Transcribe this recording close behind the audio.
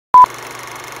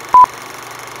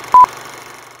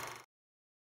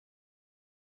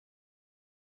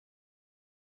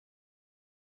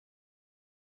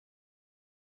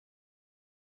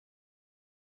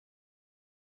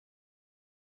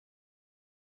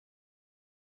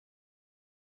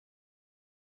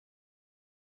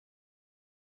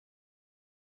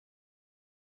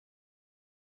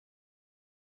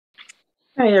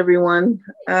Hi, everyone.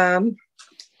 I'm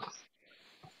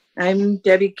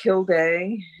Debbie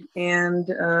Kilday, and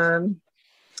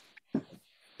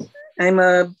I'm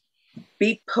a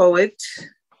beat poet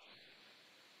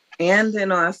and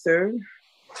an author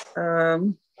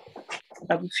of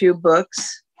a few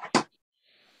books.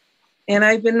 And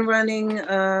I've been running,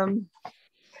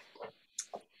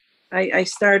 I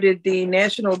started the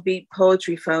National Beat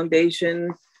Poetry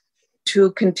Foundation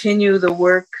to continue the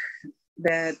work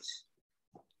that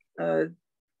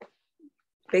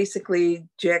basically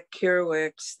Jack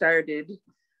Kerouac started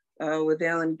with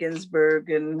Allen Ginsberg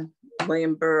and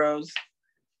William Burroughs,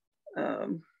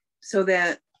 so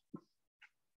that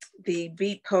the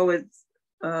beat poets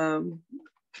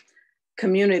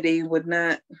community would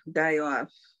not die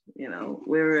off. You know,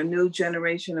 we're a new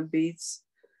generation of beats,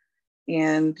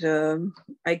 and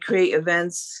I create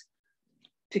events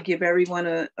to give everyone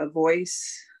a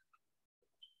voice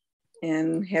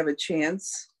and have a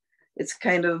chance. It's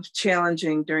kind of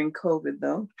challenging during COVID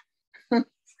though,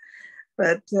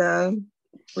 but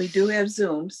we do have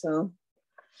Zoom, so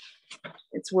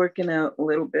it's working out a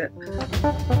little bit.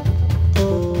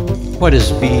 What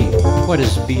is beat? What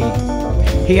is beat?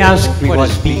 He asked me what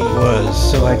beat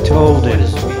was, so I told him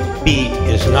beat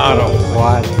is not a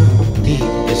what, beat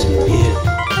is an it.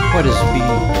 What is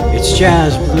beat? It's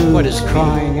jazz blues. What is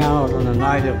crying out on a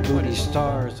night of moody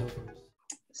stars?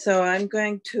 So I'm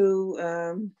going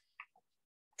to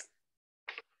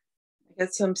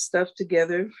get some stuff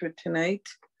together for tonight,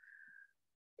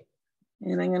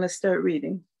 and I'm going to start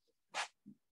reading.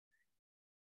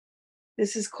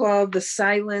 This is called The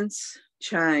Silence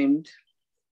Chimed.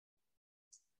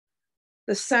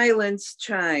 The silence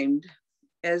chimed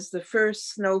as the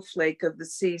first snowflake of the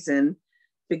season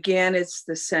began its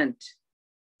descent.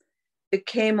 It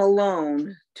came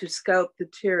alone to scout the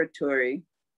territory.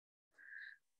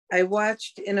 I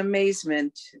watched in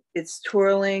amazement its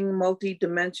twirling,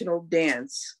 multi-dimensional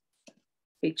dance,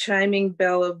 a chiming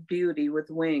bell of beauty with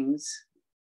wings.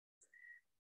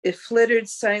 It flittered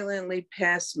silently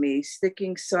past me,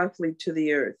 sticking softly to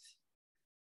the earth.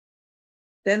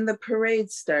 Then the parade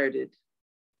started.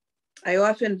 I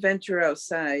often venture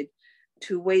outside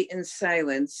to wait in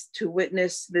silence to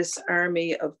witness this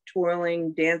army of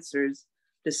twirling dancers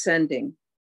descending.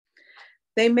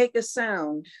 They make a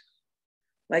sound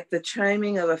like the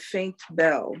chiming of a faint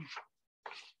bell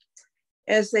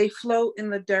as they float in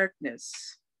the darkness.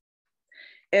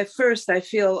 At first, I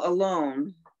feel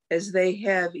alone as they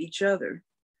have each other.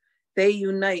 They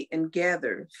unite and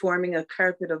gather, forming a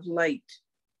carpet of light.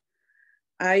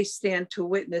 I stand to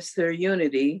witness their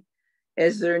unity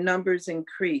as their numbers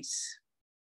increase.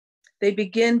 They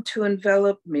begin to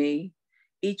envelop me,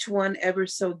 each one ever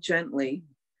so gently,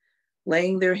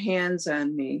 laying their hands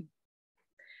on me.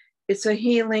 It's a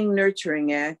healing,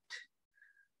 nurturing act.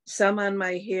 Some on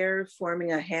my hair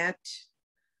forming a hat,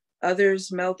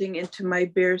 others melting into my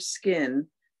bare skin,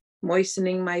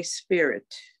 moistening my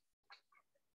spirit.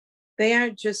 They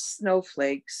aren't just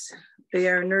snowflakes, they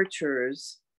are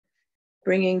nurturers,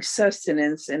 bringing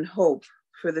sustenance and hope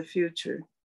for the future.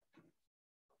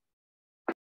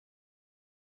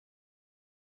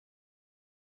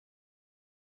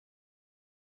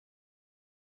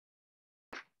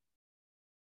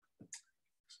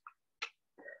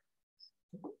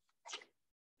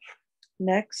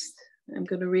 Next, I'm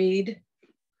going to read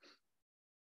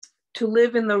To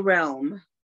Live in the Realm.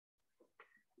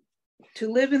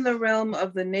 To live in the realm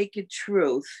of the naked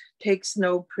truth takes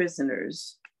no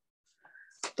prisoners.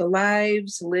 The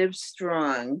lives live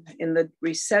strong in the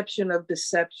reception of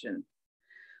deception.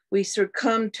 We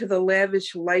succumb to the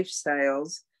lavish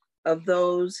lifestyles of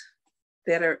those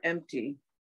that are empty.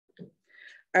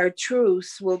 Our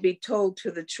truths will be told to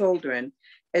the children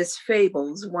as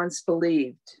fables once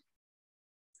believed.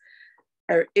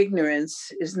 Our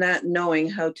ignorance is not knowing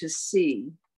how to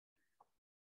see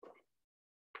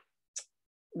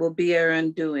will be our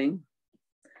undoing.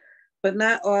 But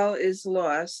not all is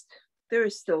lost. There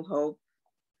is still hope.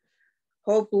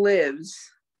 Hope lives,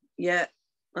 yet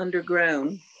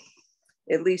underground,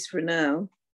 at least for now.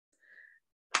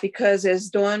 Because as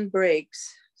dawn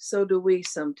breaks, so do we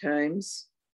sometimes.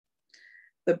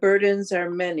 The burdens are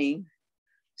many,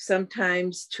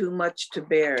 sometimes too much to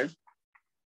bear.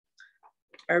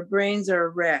 Our brains are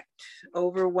wrecked,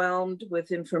 overwhelmed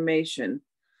with information,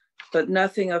 but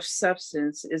nothing of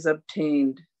substance is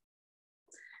obtained.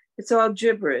 It's all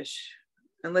gibberish,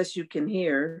 unless you can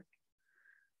hear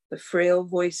the frail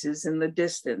voices in the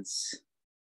distance.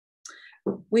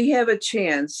 We have a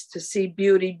chance to see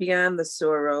beauty beyond the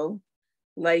sorrow,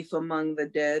 life among the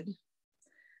dead,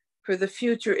 for the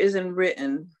future isn't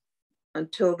written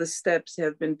until the steps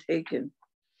have been taken.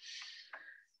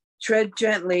 Tread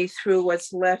gently through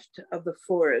what's left of the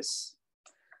forest.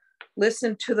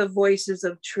 Listen to the voices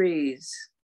of trees.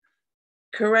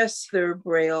 Caress their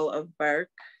braille of bark.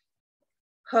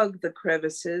 Hug the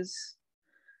crevices.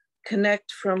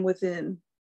 Connect from within.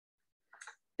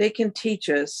 They can teach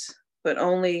us, but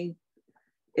only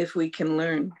if we can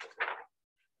learn.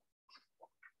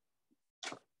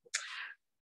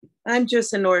 I'm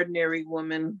just an ordinary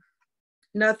woman,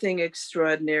 nothing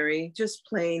extraordinary, just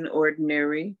plain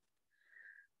ordinary.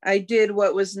 I did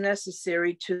what was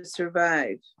necessary to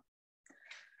survive.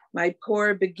 My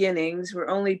poor beginnings were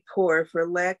only poor for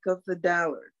lack of the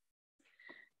dollar.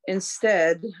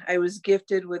 Instead, I was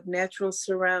gifted with natural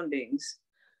surroundings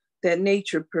that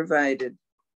nature provided.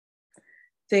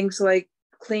 Things like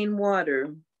clean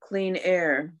water, clean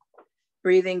air,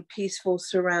 breathing peaceful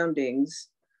surroundings,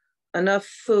 enough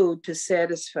food to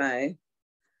satisfy,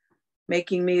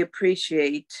 making me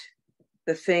appreciate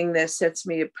the thing that sets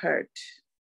me apart.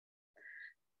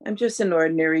 I'm just an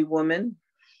ordinary woman,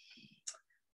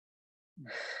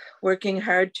 working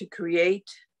hard to create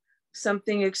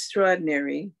something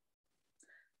extraordinary.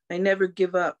 I never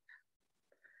give up.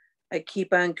 I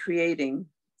keep on creating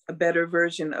a better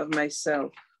version of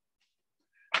myself.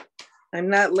 I'm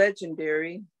not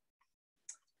legendary,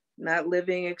 not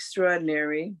living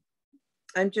extraordinary.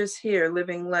 I'm just here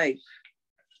living life.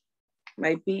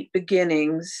 My beat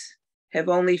beginnings have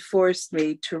only forced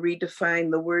me to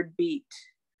redefine the word beat,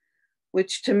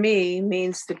 which to me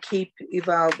means to keep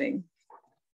evolving.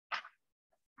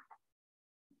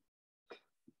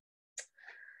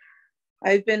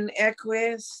 I've been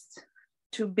acquiesced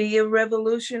to be a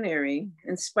revolutionary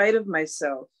in spite of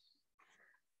myself.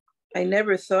 I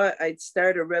never thought I'd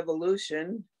start a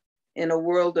revolution in a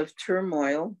world of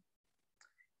turmoil.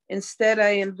 Instead,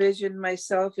 I envisioned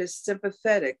myself as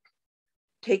sympathetic,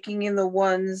 taking in the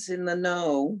ones in the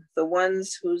know, the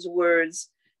ones whose words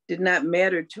did not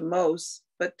matter to most,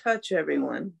 but touch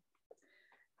everyone.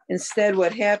 Instead,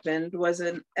 what happened was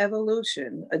an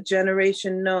evolution, a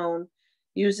generation known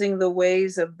using the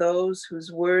ways of those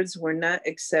whose words were not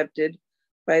accepted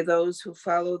by those who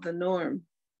follow the norm.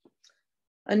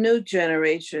 A new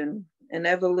generation, an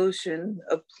evolution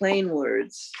of plain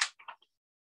words,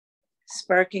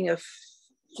 sparking a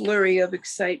flurry of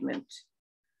excitement.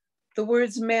 The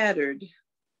words mattered.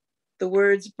 The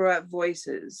words brought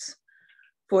voices,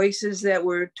 voices that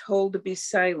were told to be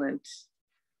silent.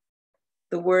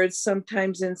 The words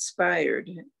sometimes inspired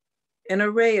an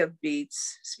array of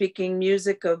beats, speaking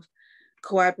music of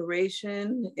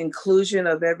cooperation, inclusion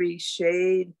of every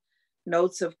shade,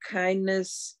 notes of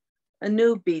kindness, a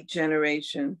new beat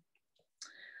generation.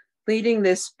 Leading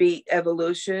this beat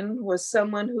evolution was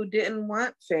someone who didn't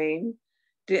want fame,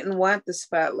 didn't want the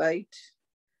spotlight.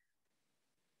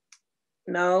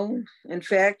 No, in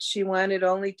fact, she wanted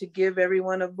only to give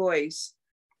everyone a voice,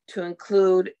 to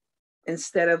include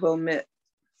instead of omit.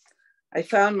 I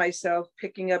found myself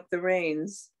picking up the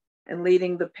reins and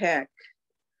leading the pack.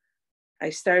 I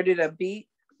started a beat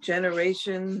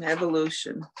generation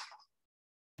evolution.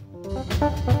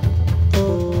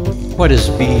 What is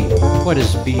B? What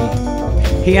is B?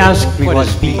 He asked me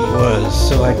what beat was,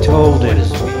 so I told him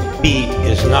beat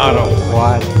is not a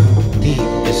what, beat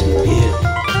is an id.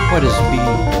 What is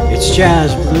B? It's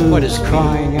jazz blues. What is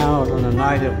crying out on a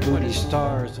night of moody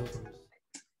stars?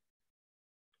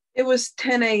 It was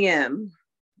 10 a.m.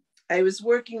 I was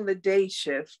working the day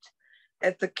shift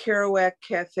at the Kerouac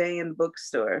Cafe and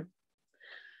Bookstore.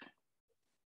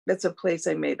 That's a place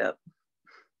I made up.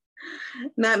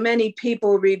 Not many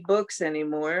people read books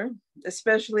anymore,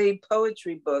 especially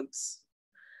poetry books.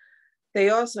 They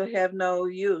also have no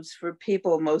use for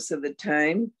people most of the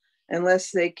time,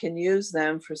 unless they can use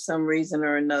them for some reason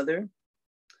or another.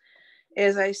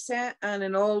 As I sat on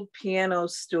an old piano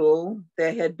stool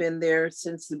that had been there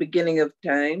since the beginning of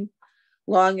time,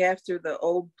 long after the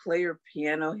old player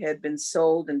piano had been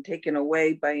sold and taken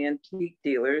away by antique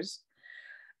dealers,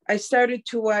 I started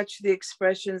to watch the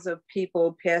expressions of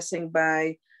people passing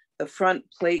by the front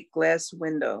plate glass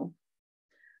window.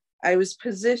 I was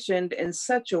positioned in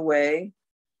such a way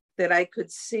that I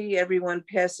could see everyone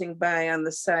passing by on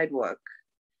the sidewalk,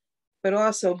 but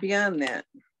also beyond that.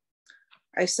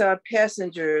 I saw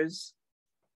passengers'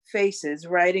 faces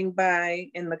riding by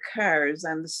in the cars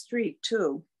on the street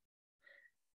too.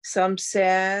 Some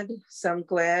sad, some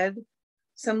glad,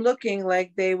 some looking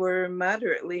like they were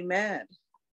moderately mad.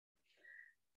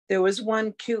 There was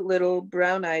one cute little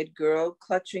brown-eyed girl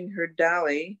clutching her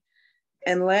dolly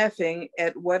and laughing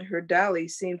at what her dolly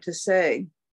seemed to say.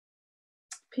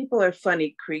 People are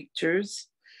funny creatures.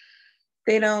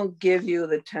 They don't give you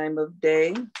the time of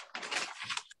day.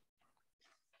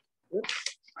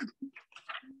 Oops.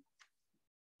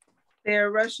 They are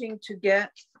rushing to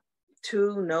get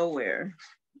to nowhere,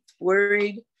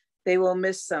 worried they will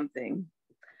miss something.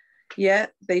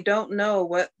 Yet they don't know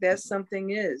what that something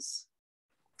is.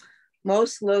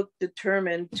 Most look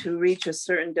determined to reach a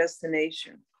certain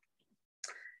destination.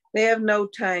 They have no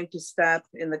time to stop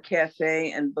in the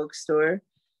cafe and bookstore,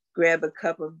 grab a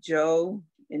cup of joe,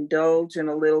 indulge in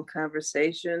a little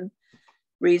conversation,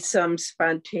 read some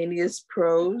spontaneous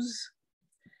prose.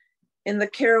 In the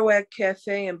Kerouac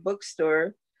Cafe and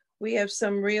bookstore, we have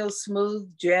some real smooth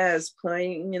jazz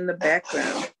playing in the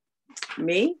background.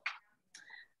 Me?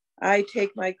 I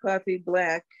take my coffee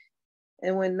black,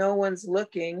 and when no one's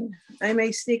looking, I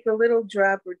may sneak a little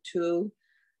drop or two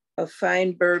of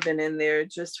fine bourbon in there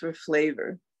just for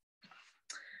flavor.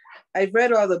 I've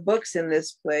read all the books in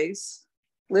this place,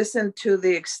 listened to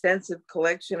the extensive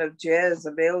collection of jazz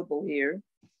available here.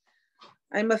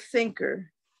 I'm a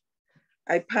thinker.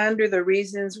 I ponder the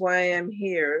reasons why I'm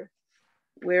here,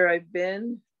 where I've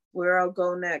been, where I'll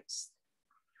go next.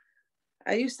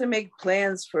 I used to make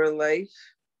plans for a life.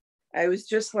 I was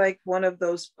just like one of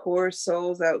those poor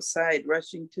souls outside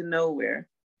rushing to nowhere.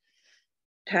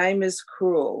 Time is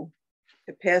cruel.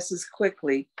 It passes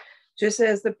quickly, just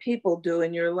as the people do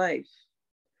in your life.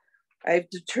 I've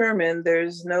determined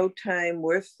there's no time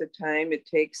worth the time it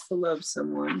takes to love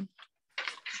someone.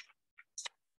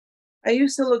 I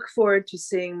used to look forward to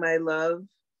seeing my love,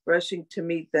 rushing to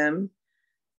meet them.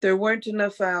 There weren't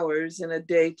enough hours in a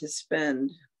day to spend.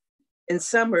 In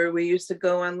summer, we used to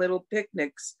go on little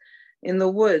picnics in the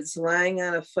woods, lying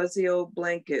on a fuzzy old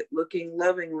blanket, looking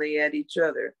lovingly at each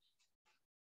other.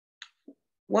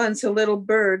 Once a little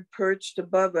bird perched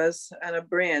above us on a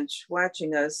branch,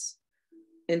 watching us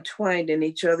entwined in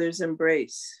each other's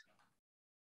embrace.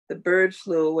 The bird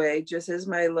flew away just as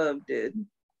my love did.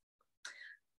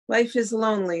 Life is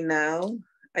lonely now.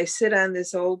 I sit on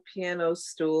this old piano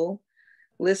stool,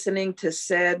 listening to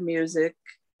sad music,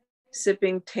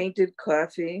 sipping tainted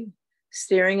coffee,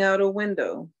 staring out a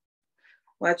window,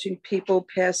 watching people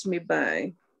pass me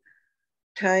by.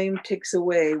 Time ticks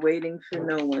away, waiting for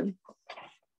no one.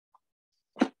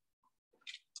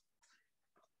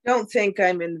 Don't think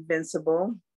I'm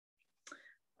invincible.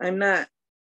 I'm not.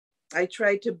 I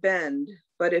try to bend,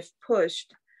 but if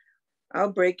pushed,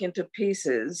 I'll break into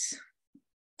pieces.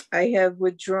 I have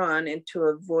withdrawn into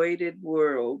a voided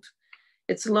world.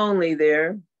 It's lonely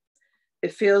there.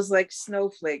 It feels like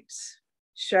snowflakes,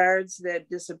 shards that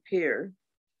disappear.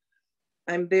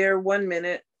 I'm there 1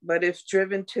 minute, but if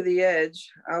driven to the edge,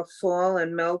 I'll fall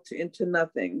and melt into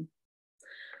nothing.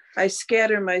 I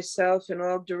scatter myself in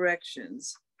all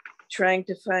directions, trying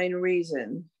to find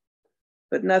reason,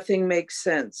 but nothing makes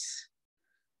sense.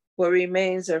 What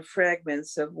remains are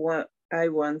fragments of what I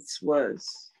once was.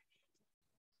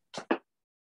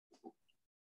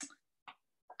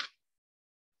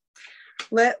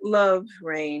 Let love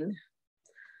reign.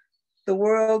 The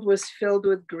world was filled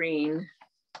with green.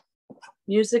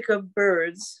 Music of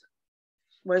birds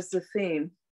was the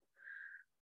theme.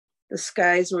 The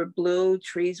skies were blue,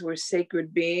 trees were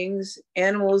sacred beings,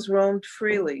 animals roamed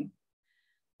freely.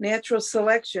 Natural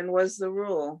selection was the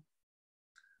rule,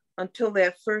 until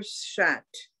that first shot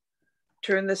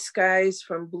turned the skies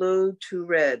from blue to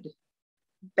red.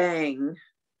 Bang.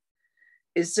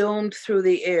 It zoomed through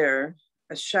the air,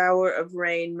 a shower of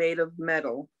rain made of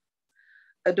metal.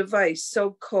 A device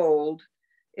so cold,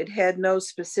 it had no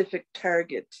specific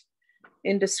target.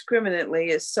 Indiscriminately,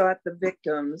 it sought the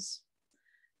victims.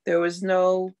 There was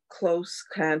no close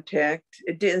contact.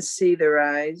 It didn't see their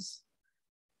eyes.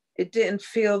 It didn't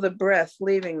feel the breath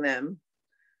leaving them.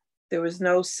 There was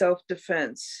no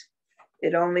self-defense.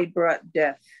 It only brought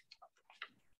death.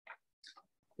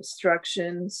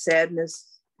 Destruction,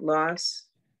 sadness, loss.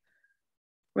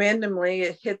 Randomly,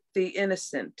 it hit the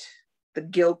innocent, the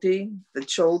guilty, the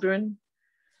children.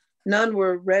 None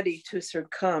were ready to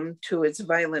succumb to its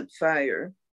violent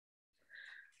fire.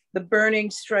 The burning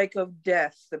strike of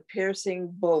death, the piercing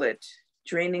bullet,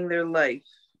 draining their life.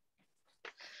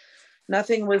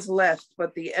 Nothing was left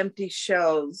but the empty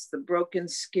shells, the broken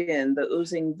skin, the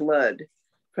oozing blood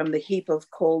from the heap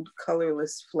of cold,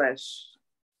 colorless flesh.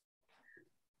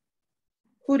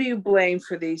 Who do you blame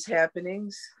for these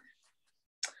happenings?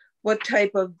 What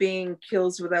type of being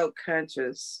kills without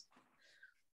conscience?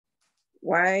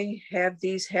 Why have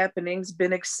these happenings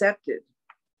been accepted?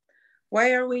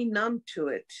 Why are we numb to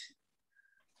it?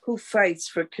 Who fights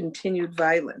for continued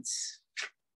violence?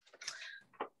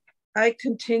 I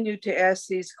continue to ask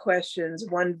these questions,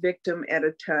 one victim at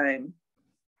a time.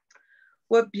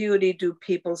 What beauty do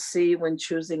people see when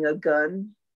choosing a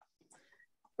gun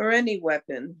or any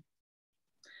weapon?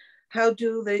 How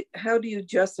do you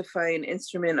justify an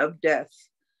instrument of death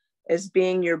as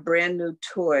being your brand new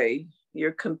toy,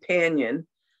 your companion,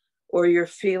 or your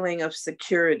feeling of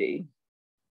security?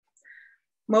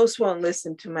 Most won't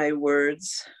listen to my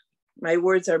words. My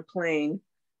words are plain.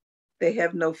 They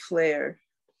have no flair.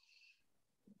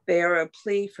 They are a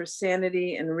plea for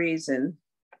sanity and reason.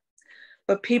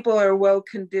 But people are well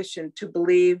conditioned to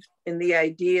believe in the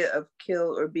idea of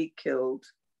kill or be killed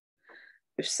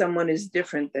if someone is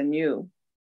different than you.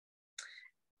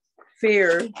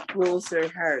 Fear rules their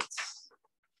hearts.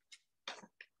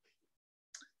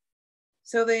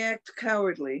 So they act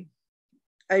cowardly.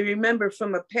 I remember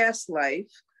from a past life,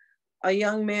 a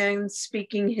young man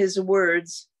speaking his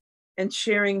words and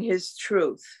sharing his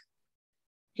truth.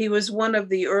 He was one of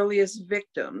the earliest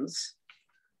victims,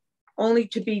 only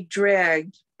to be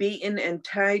dragged, beaten, and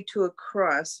tied to a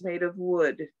cross made of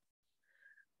wood,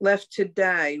 left to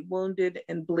die, wounded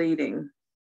and bleeding.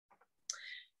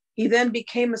 He then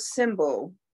became a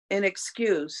symbol, an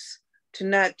excuse to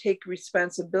not take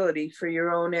responsibility for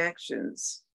your own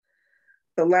actions.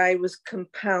 The lie was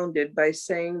compounded by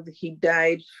saying that he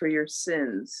died for your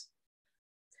sins,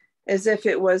 as if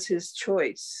it was his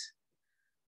choice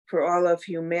for all of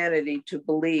humanity to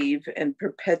believe and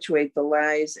perpetuate the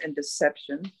lies and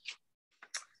deception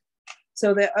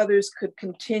so that others could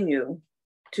continue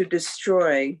to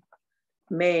destroy,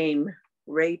 maim,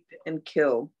 rape, and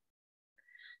kill.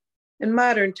 In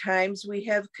modern times, we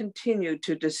have continued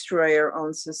to destroy our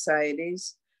own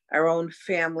societies, our own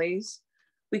families.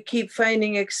 We keep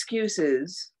finding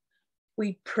excuses.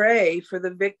 We pray for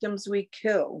the victims we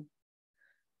kill.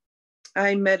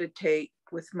 I meditate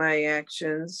with my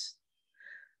actions.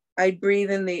 I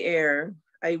breathe in the air.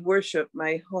 I worship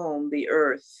my home, the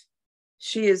earth.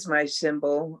 She is my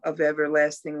symbol of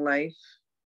everlasting life.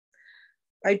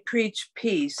 I preach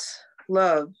peace,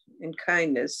 love, and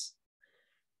kindness.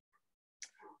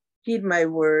 Heed my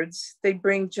words. They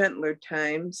bring gentler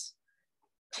times.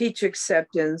 Teach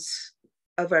acceptance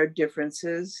of our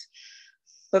differences,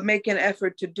 but make an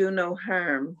effort to do no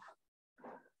harm.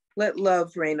 Let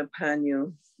love reign upon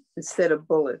you instead of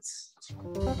bullets.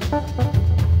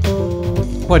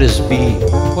 What is B?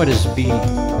 What is B?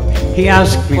 He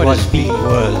asked me what B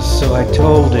was, so I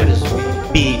told him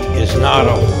B is not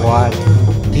a what,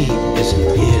 B is an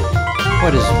id.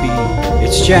 What is B?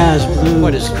 It's jazz blue.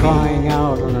 What is crying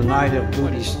out on a night of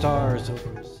moody stars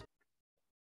over us?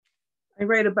 I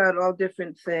write about all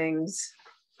different things,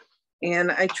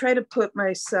 and I try to put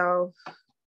myself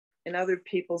in other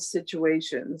people's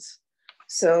situations.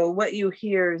 So what you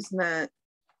hear is not,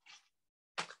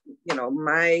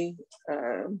 my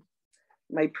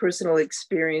personal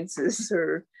experiences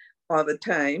are all the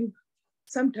time.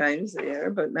 Sometimes they are,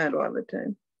 but not all the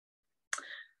time.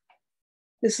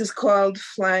 This is called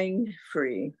Flying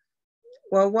Free.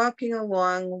 While walking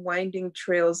along winding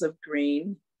trails of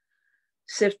green,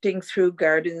 sifting through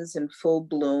gardens in full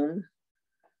bloom,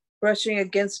 brushing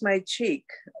against my cheek,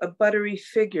 a buttery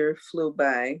figure flew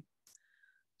by.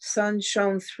 Sun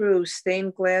shone through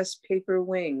stained glass paper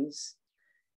wings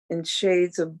in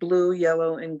shades of blue,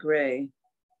 yellow, and gray,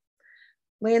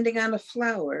 landing on a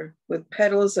flower with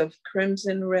petals of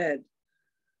crimson red.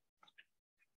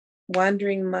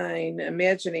 Wandering mind,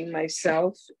 imagining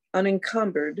myself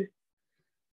unencumbered,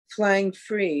 flying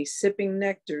free, sipping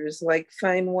nectars like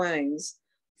fine wines,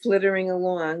 flittering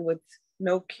along with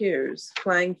no cares,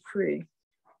 flying free.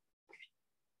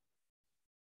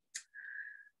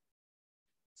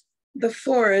 The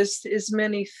forest is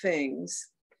many things.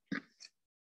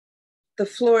 The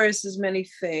florist is many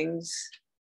things.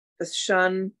 The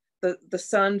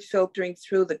sun filtering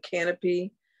through the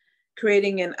canopy,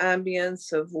 creating an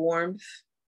ambience of warmth.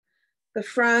 The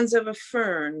fronds of a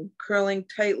fern curling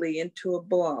tightly into a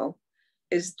ball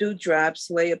as dewdrops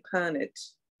lay upon it.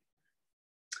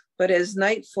 But as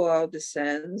nightfall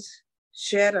descends,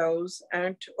 shadows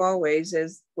aren't always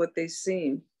as what they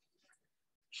seem.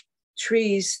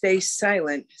 Trees stay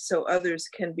silent so others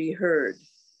can be heard.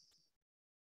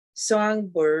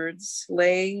 Songbirds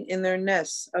lay in their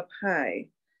nests up high,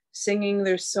 singing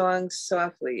their songs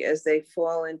softly as they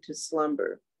fall into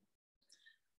slumber.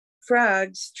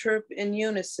 Frogs chirp in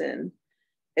unison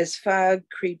as fog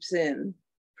creeps in,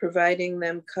 providing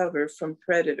them cover from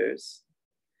predators.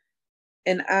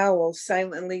 An owl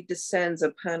silently descends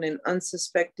upon an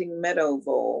unsuspecting meadow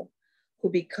vole who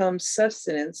becomes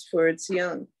sustenance for its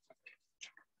young.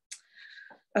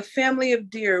 A family of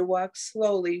deer walks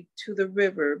slowly to the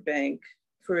river bank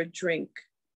for a drink.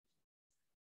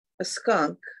 A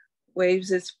skunk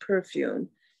waves its perfume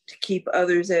to keep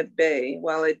others at bay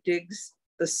while it digs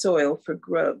the soil for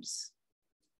grubs.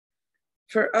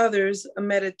 For others, a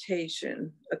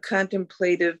meditation, a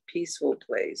contemplative, peaceful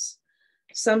place,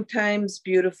 sometimes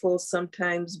beautiful,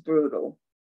 sometimes brutal.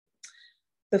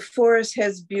 The forest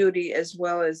has beauty as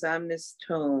well as ominous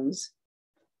tones.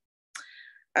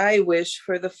 I wish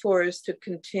for the forest to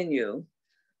continue,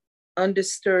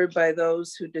 undisturbed by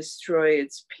those who destroy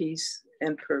its peace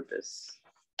and purpose.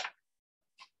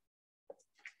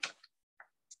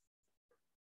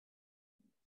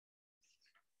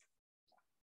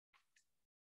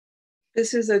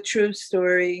 This is a true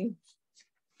story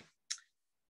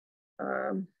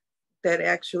that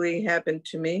actually happened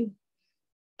to me.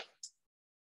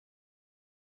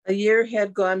 A year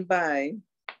had gone by.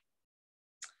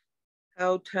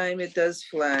 How time it does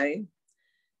fly.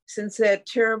 Since that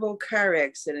terrible car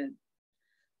accident,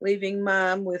 leaving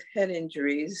Mom with head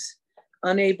injuries,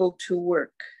 unable to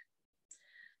work,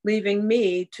 leaving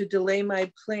me to delay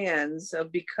my plans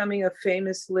of becoming a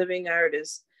famous living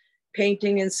artist,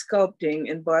 painting and sculpting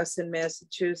in Boston,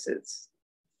 Massachusetts.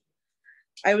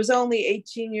 I was only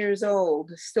 18 years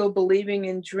old, still believing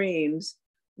in dreams,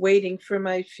 waiting for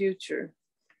my future.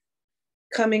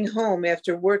 Coming home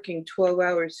after working 12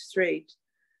 hours straight,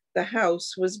 the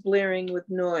house was blaring with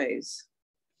noise.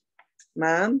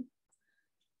 Mom,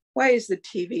 why is the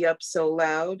TV up so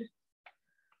loud?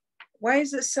 Why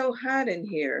is it so hot in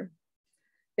here?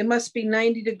 It must be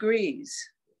 90 degrees.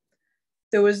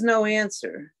 There was no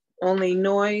answer, only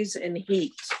noise and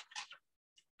heat.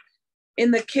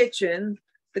 In the kitchen,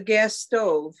 the gas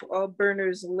stove, all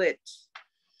burners lit,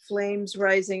 flames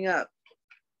rising up.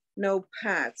 No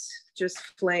pots, just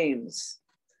flames.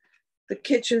 The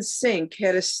kitchen sink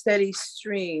had a steady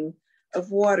stream of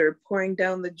water pouring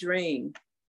down the drain.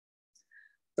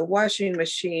 The washing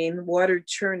machine, water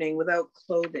churning without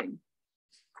clothing.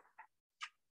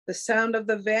 The sound of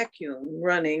the vacuum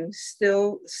running,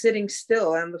 sitting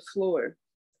still on the floor.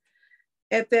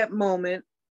 At that moment,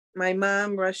 my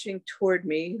mom rushing toward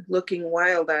me, looking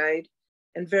wild-eyed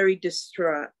and very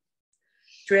distraught,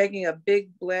 dragging a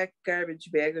big black garbage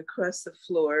bag across the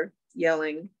floor,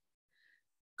 yelling,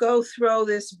 "Go throw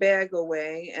this bag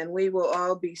away and we will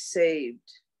all be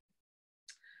saved."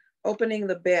 Opening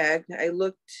the bag, I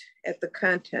looked at the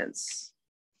contents.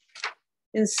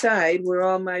 Inside were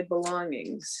all my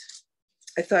belongings.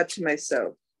 I thought to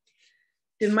myself,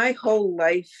 did my whole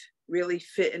life really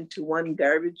fit into one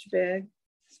garbage bag?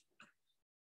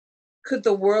 Could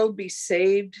the world be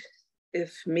saved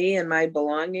if me and my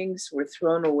belongings were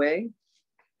thrown away?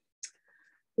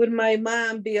 Would my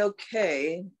mom be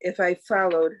okay if I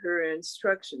followed her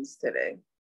instructions today?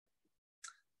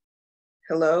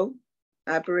 Hello,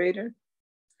 operator?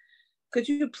 Could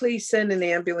you please send an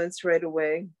ambulance right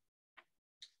away?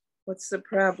 What's the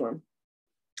problem?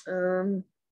 I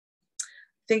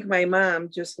think my mom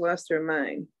just lost her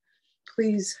mind.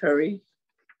 Please hurry.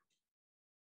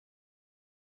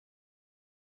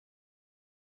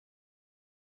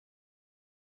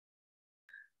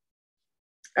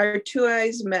 Our two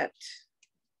eyes met.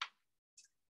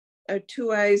 Our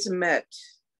two eyes met.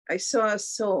 I saw a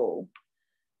soul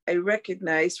I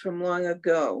recognized from long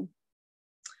ago.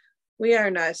 We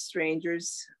are not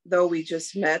strangers, though we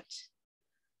just met.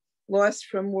 Lost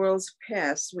from worlds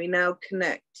past, we now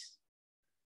connect.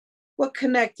 What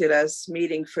connected us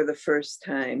meeting for the first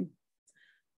time?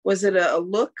 Was it a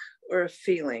look or a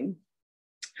feeling?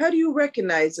 How do you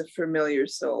recognize a familiar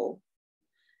soul?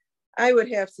 I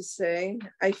would have to say,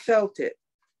 I felt it,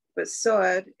 but saw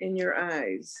it in your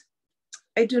eyes.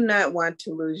 I do not want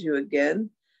to lose you again,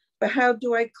 but how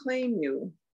do I claim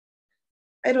you?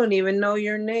 I don't even know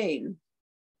your name.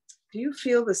 Do you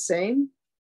feel the same?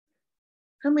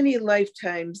 How many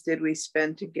lifetimes did we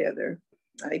spend together?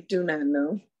 I do not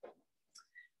know.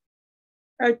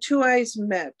 Our two eyes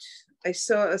met. I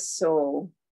saw a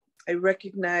soul I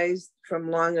recognized from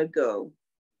long ago.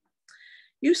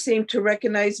 You seem to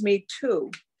recognize me too.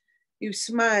 You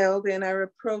smiled and are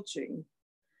approaching.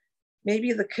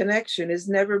 Maybe the connection is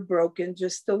never broken,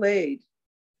 just delayed.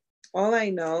 All I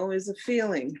know is a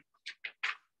feeling.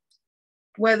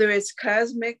 Whether it's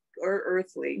cosmic or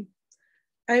earthly,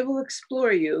 I will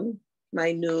explore you,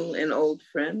 my new and old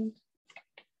friend.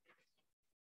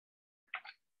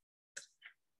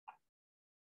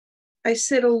 I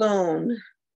sit alone.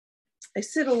 I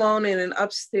sit alone in an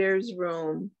upstairs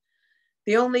room.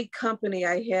 The only company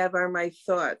I have are my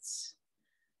thoughts.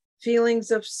 Feelings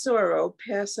of sorrow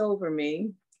pass over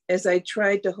me as I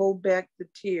try to hold back the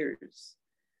tears.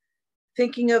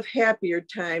 Thinking of happier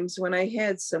times when I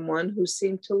had someone who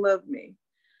seemed to love me,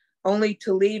 only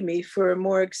to leave me for a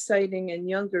more exciting and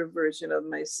younger version of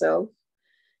myself.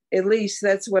 At least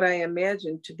that's what I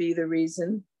imagined to be the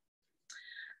reason.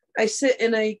 I sit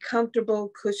in a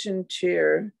comfortable cushioned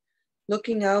chair,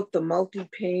 looking out the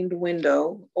multi-paned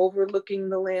window overlooking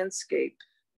the landscape.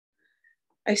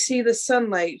 I see the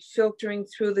sunlight filtering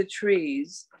through the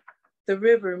trees. The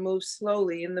river moves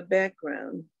slowly in the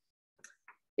background.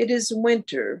 It is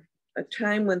winter, a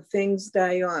time when things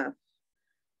die off,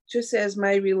 just as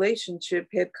my relationship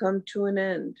had come to an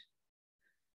end.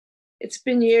 It's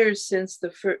been years since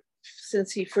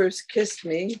he first kissed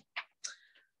me.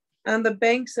 On the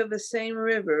banks of the same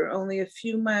river, only a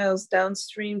few miles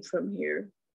downstream from here.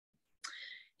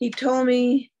 He told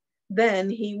me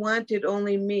then he wanted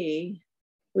only me,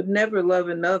 would never love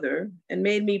another, and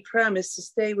made me promise to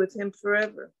stay with him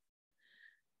forever.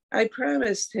 I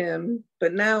promised him,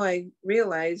 but now I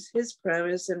realize his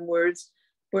promise and words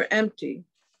were empty.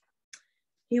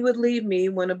 He would leave me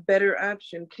when a better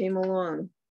option came along.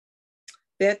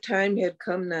 That time had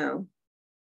come now.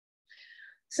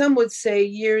 Some would say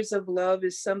years of love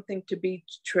is something to be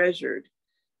treasured,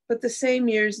 but the same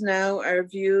years now are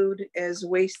viewed as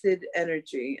wasted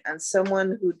energy on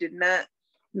someone who did not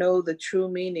know the true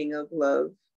meaning of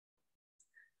love.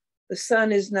 The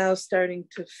sun is now starting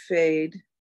to fade.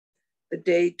 The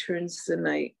day turns to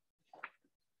night.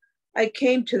 I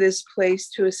came to this place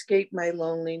to escape my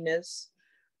loneliness,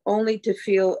 only to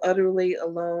feel utterly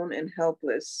alone and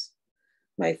helpless.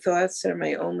 My thoughts are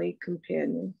my only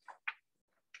companion.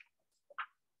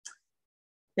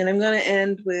 And I'm going to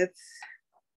end with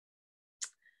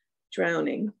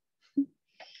drowning.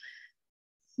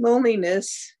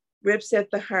 Loneliness rips at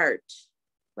the heart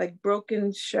like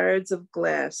broken shards of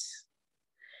glass.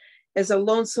 As a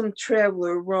lonesome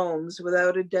traveler roams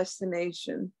without a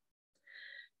destination,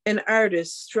 an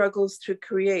artist struggles to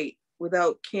create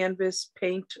without canvas,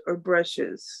 paint, or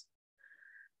brushes.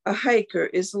 A hiker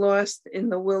is lost in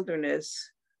the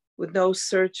wilderness with no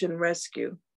search and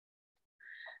rescue.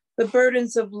 The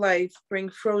burdens of life bring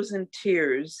frozen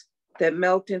tears that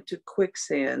melt into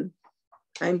quicksand.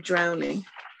 I'm drowning.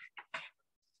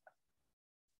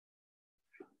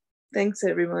 Thanks,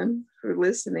 everyone, for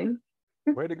listening.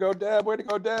 Way to go, Deb. Way to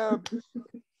go, Deb.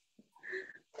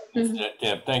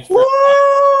 Deb, thanks for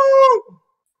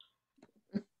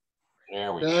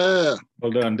There we go. Yeah.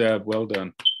 Well done, Deb. Well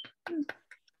done.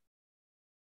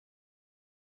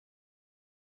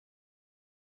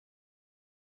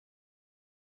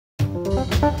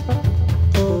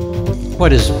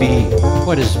 What is B?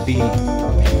 What is B?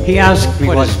 He asked me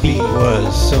what B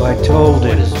was, so I told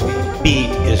him B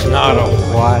is not a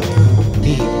what,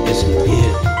 B is an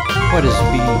id. What is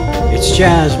B? It's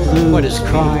jazz blue. What is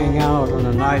crying out on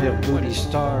a night of moody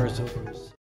stars over